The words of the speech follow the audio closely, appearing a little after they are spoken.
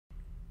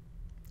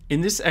In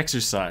this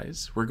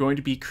exercise, we're going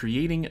to be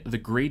creating the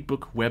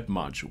Gradebook web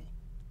module.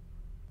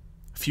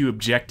 A few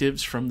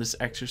objectives from this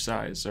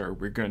exercise are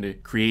we're going to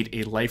create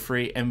a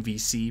Liferay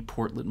MVC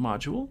portlet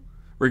module.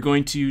 We're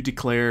going to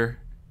declare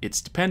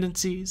its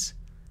dependencies,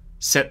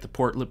 set the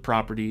portlet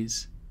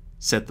properties,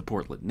 set the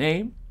portlet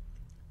name,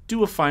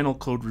 do a final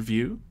code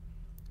review,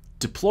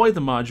 deploy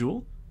the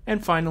module,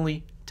 and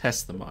finally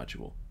test the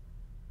module.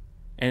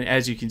 And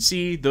as you can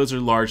see, those are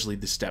largely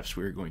the steps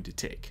we're going to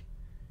take.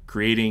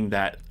 Creating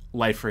that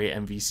Liferay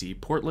MVC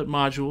portlet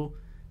module,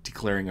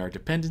 declaring our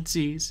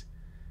dependencies,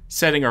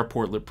 setting our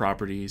portlet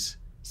properties,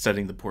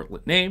 setting the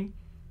portlet name,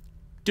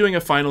 doing a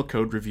final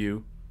code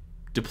review,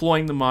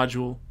 deploying the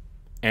module,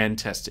 and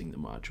testing the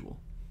module.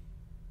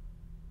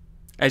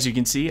 As you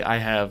can see, I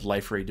have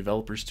Liferay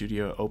Developer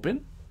Studio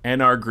open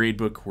and our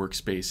Gradebook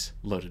workspace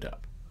loaded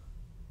up.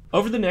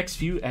 Over the next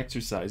few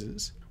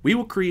exercises, we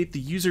will create the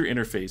user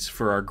interface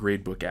for our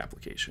Gradebook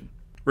application.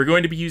 We're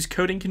going to use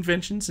coding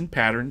conventions and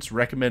patterns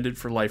recommended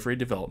for Liferay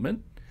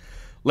development,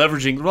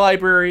 leveraging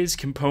libraries,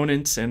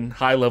 components, and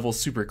high-level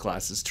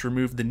superclasses to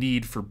remove the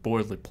need for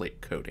boilerplate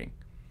coding.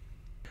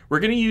 We're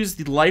going to use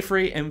the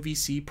Liferay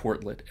MVC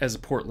portlet as a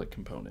portlet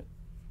component.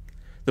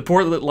 The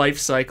portlet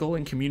lifecycle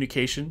and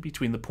communication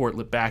between the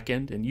portlet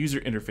backend and user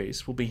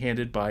interface will be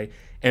handled by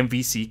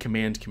MVC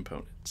command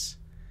components.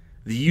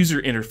 The user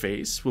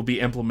interface will be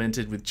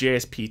implemented with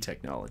JSP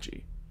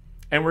technology.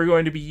 And we're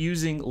going to be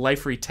using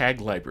Liferay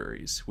tag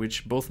libraries,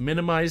 which both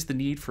minimize the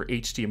need for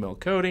HTML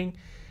coding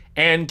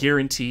and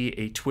guarantee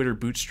a Twitter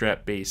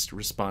Bootstrap-based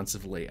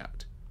responsive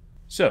layout.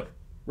 So,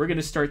 we're going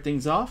to start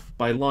things off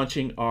by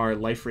launching our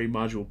Liferay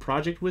module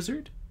project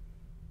wizard.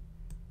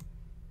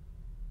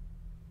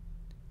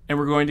 And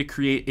we're going to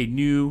create a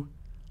new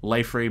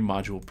Liferay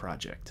module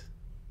project.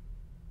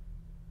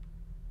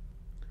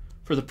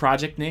 For the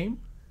project name,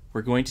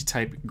 we're going to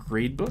type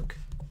Gradebook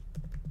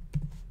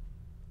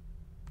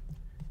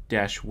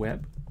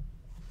 -web.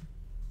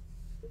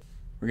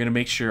 We're going to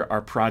make sure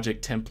our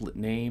project template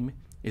name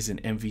is an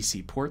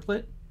MVC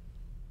portlet.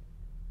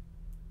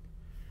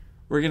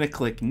 We're going to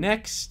click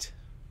Next.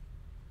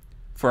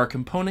 For our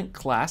component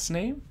class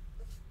name,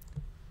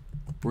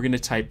 we're going to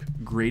type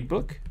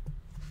Gradebook.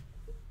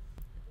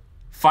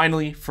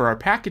 Finally, for our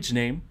package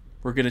name,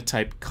 we're going to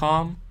type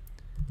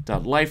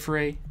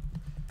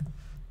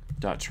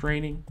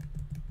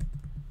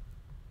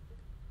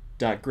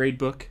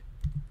com.liferay.training.gradebook.web.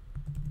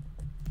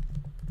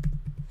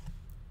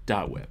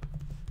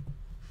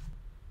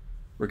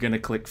 We're going to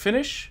click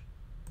Finish.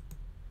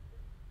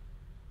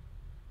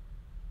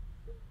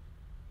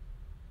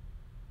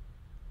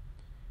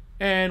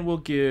 And we'll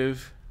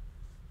give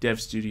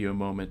Dev Studio a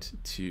moment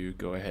to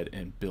go ahead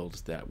and build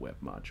that web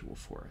module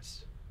for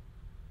us.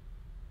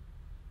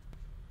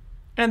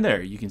 And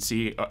there, you can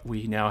see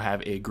we now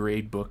have a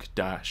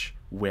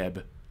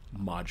Gradebook-web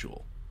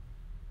module.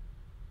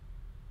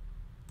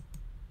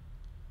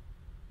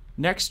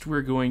 Next,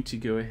 we're going to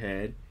go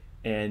ahead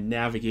and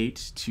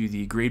navigate to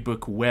the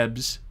Gradebook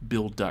web's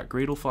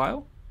build.gradle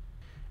file.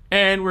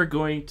 And we're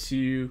going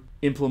to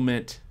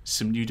implement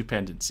some new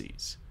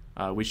dependencies,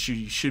 which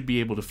you should be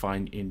able to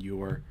find in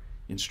your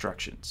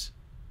instructions.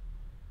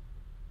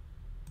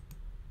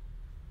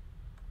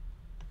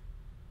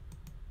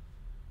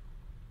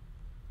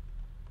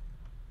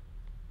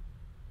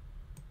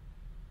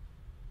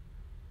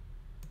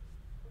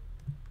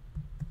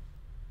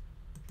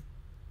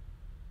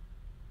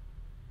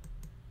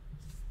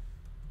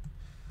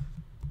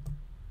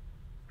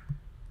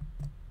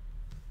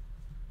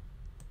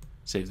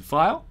 Save the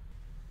file.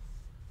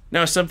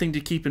 Now, something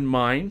to keep in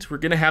mind, we're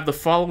going to have the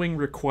following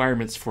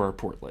requirements for our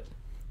portlet.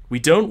 We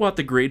don't want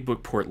the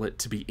Gradebook portlet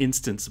to be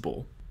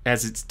instanceable,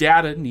 as its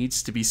data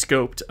needs to be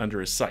scoped under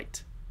a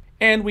site.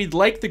 And we'd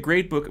like the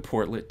Gradebook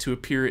portlet to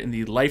appear in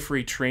the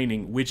Liferay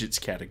Training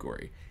Widgets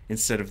category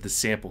instead of the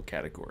Sample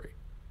category.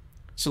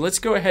 So let's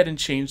go ahead and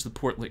change the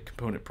portlet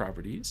component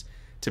properties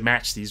to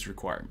match these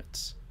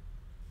requirements.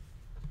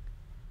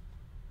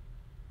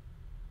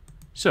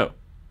 So,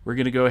 we're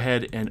going to go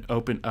ahead and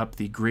open up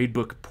the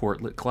Gradebook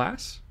portlet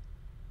class.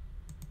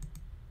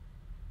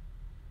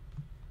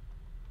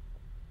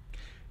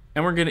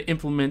 And we're going to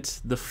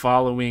implement the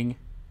following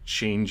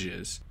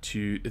changes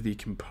to the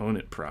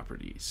component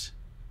properties.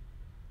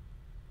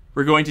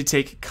 We're going to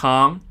take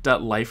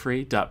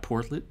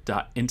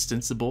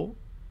com.liferay.portlet.instanceable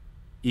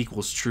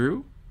equals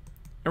true,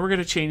 and we're going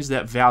to change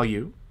that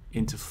value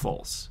into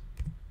false.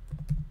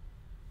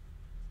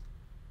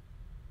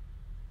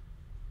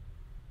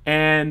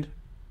 And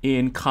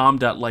in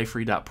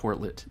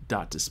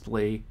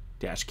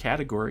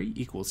com.liferay.portlet.display-category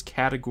equals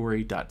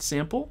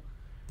category.sample,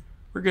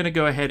 we're going to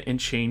go ahead and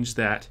change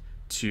that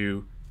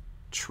to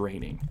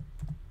training.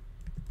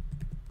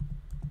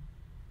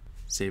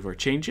 Save our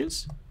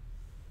changes.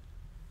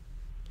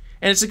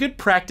 And it's a good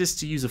practice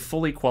to use a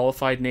fully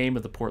qualified name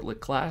of the portlet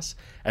class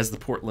as the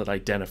portlet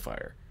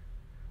identifier.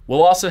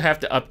 We'll also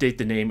have to update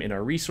the name in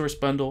our resource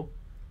bundle,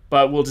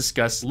 but we'll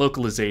discuss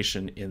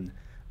localization in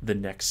the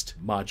next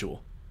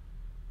module.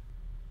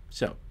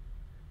 So,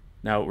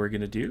 now what we're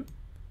going to do,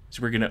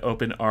 So we're going to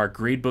open our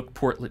Gradebook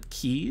Portlet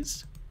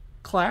Keys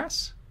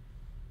class.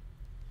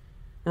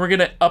 And we're going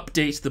to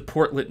update the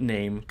portlet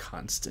name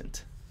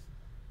constant,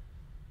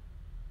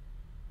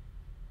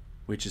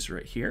 which is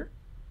right here.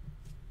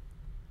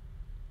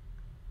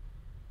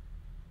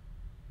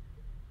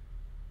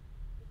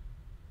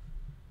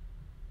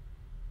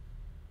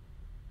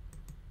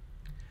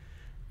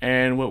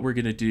 And what we're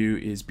going to do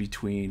is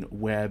between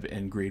web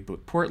and Gradebook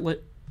Portlet,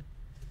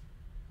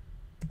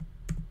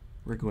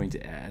 we're going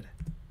to add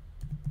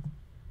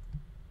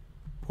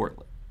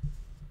portlet.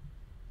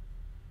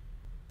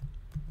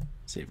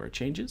 Save our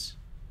changes.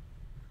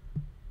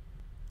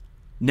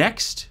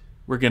 Next,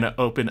 we're going to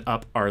open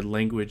up our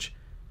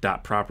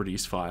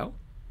language.properties file,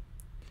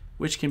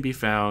 which can be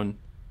found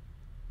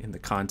in the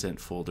content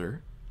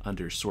folder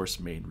under source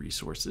main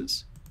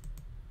resources.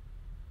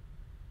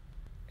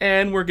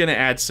 And we're going to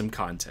add some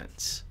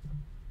contents,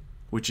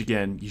 which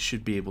again, you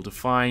should be able to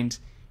find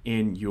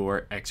in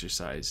your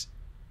exercise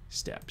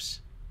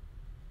steps.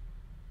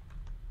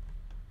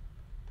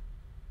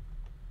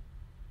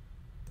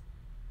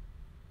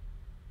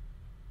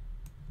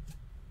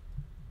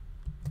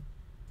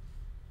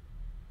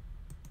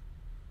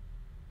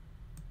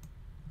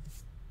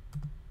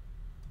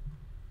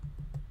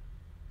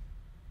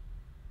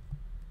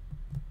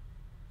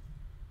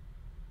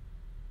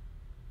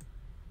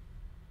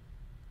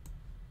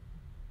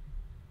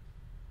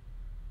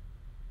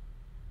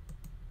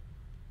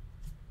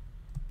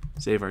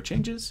 Save our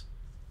changes.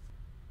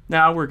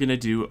 Now we're going to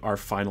do our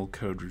final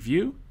code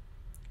review.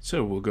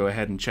 So we'll go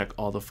ahead and check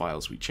all the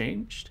files we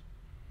changed.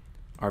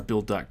 Our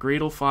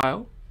build.gradle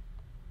file,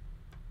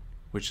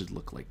 which should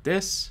look like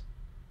this.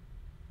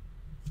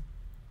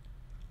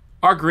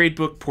 Our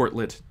gradebook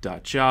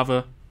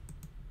portlet.java.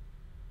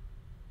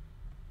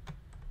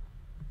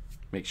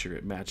 Make sure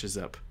it matches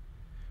up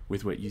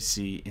with what you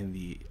see in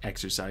the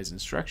exercise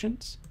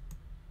instructions.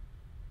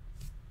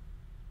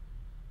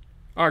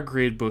 Our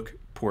gradebook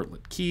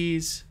portlet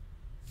keys,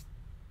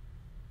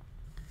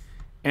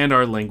 and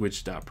our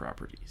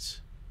language.properties.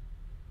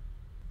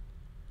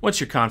 Once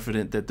you're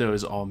confident that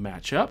those all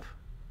match up,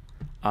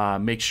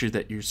 make sure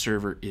that your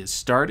server is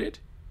started,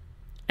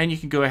 and you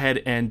can go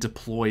ahead and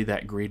deploy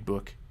that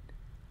Gradebook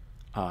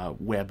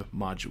web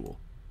module.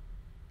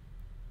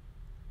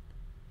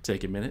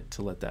 Take a minute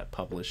to let that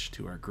publish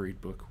to our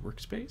Gradebook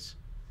workspace.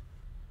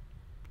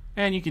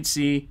 And you can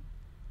see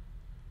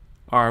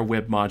our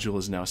web module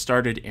is now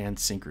started and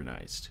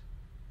synchronized.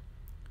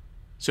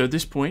 So at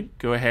this point,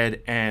 go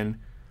ahead and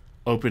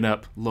open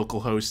up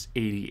localhost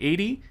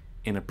 8080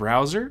 in a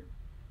browser,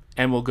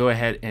 and we'll go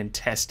ahead and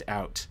test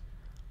out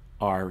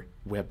our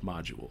web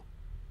module.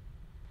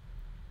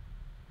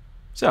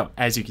 So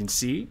as you can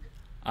see,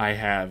 I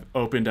have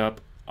opened up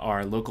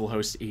our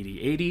localhost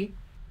 8080,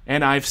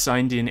 and I've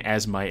signed in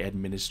as my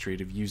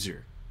administrative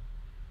user.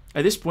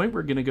 At this point,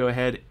 we're going to go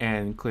ahead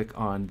and click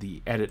on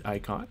the edit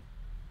icon.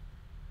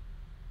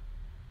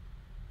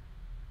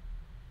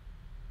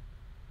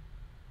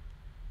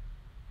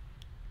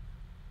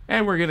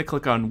 And we're going to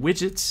click on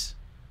widgets.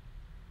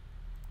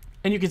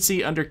 And you can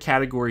see under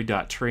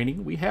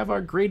category.training, we have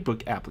our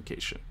gradebook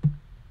application.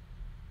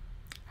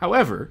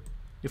 However,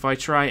 if I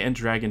try and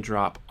drag and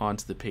drop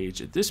onto the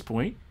page at this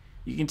point,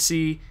 you can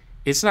see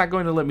it's not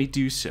going to let me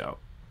do so.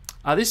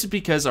 This is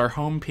because our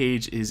home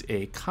page is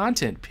a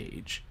content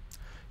page.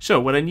 So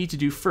what I need to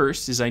do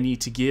first is I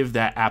need to give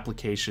that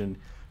application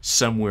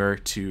somewhere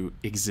to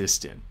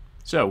exist in.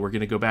 So we're going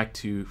to go back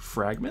to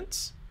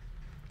fragments,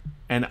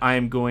 and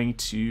I'm going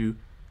to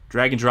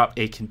drag and drop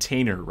a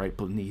container right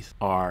beneath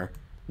our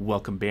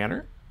welcome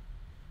banner.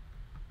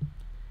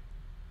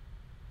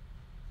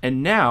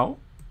 And now,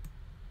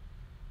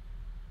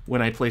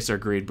 when I place our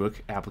gradebook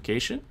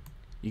application,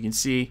 you can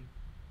see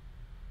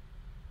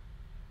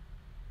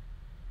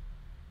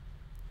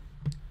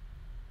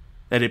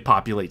that it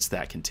populates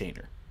that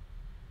container.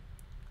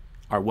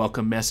 Our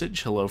welcome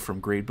message, hello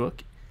from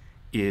Gradebook,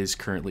 is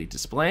currently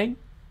displaying,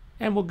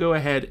 and we'll go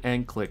ahead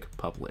and click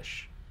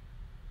publish.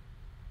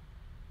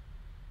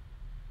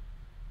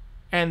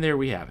 And there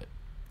we have it.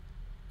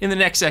 In the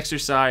next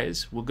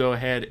exercise, we'll go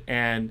ahead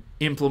and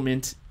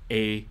implement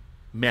a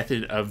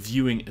method of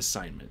viewing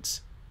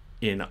assignments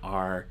in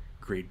our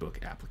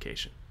Gradebook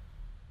application.